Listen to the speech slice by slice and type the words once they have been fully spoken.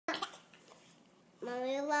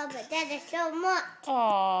Mommy love it. Dada so much.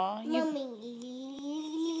 Aw.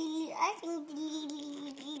 Mommy, I think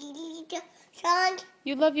Sean.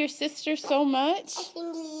 You love your sister so much? I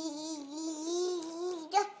think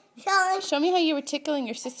Sean. Show me how you were tickling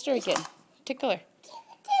your sister again. Tickle her.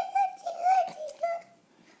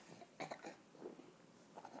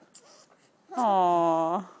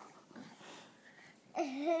 Aww.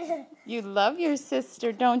 You love your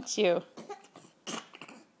sister, don't you?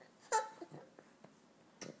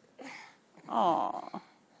 Aww.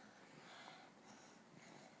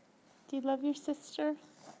 Do you love your sister?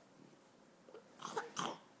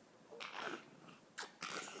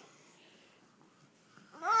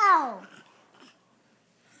 No.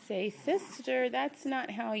 Say, sister, that's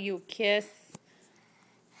not how you kiss.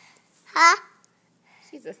 Huh?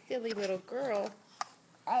 She's a silly little girl.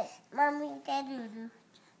 Hey, Mommy, Daddy.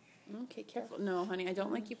 Okay, careful. No, honey, I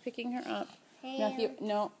don't like you picking her up. Hey, Matthew,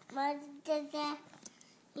 no. Dada.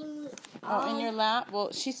 Oh, in your lap?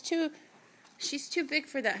 Well, she's too big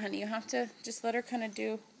for that, honey. You have to just let her kind of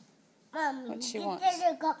do Mommy, what she wants.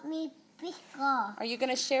 Dada got me bigger. Are you going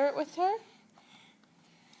to share it with her?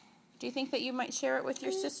 Do you think that you might share it with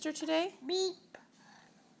your sister today? Beep.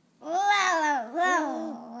 Wow,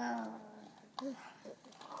 wow.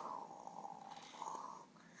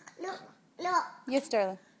 No. Yes,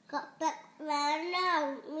 darling. Got back round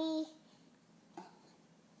now, me.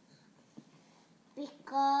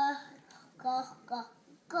 Because,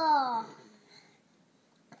 go.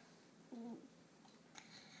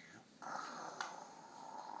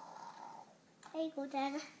 Hey, go,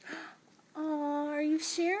 Dada. Oh, are you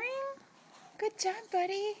sharing? Good job,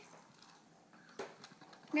 buddy.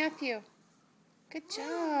 Matthew, good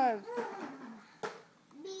job.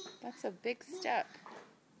 That's a big step.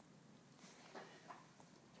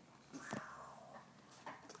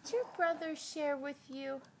 Did your brother share with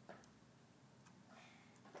you?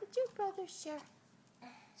 Did your brother share?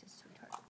 Just sweetheart.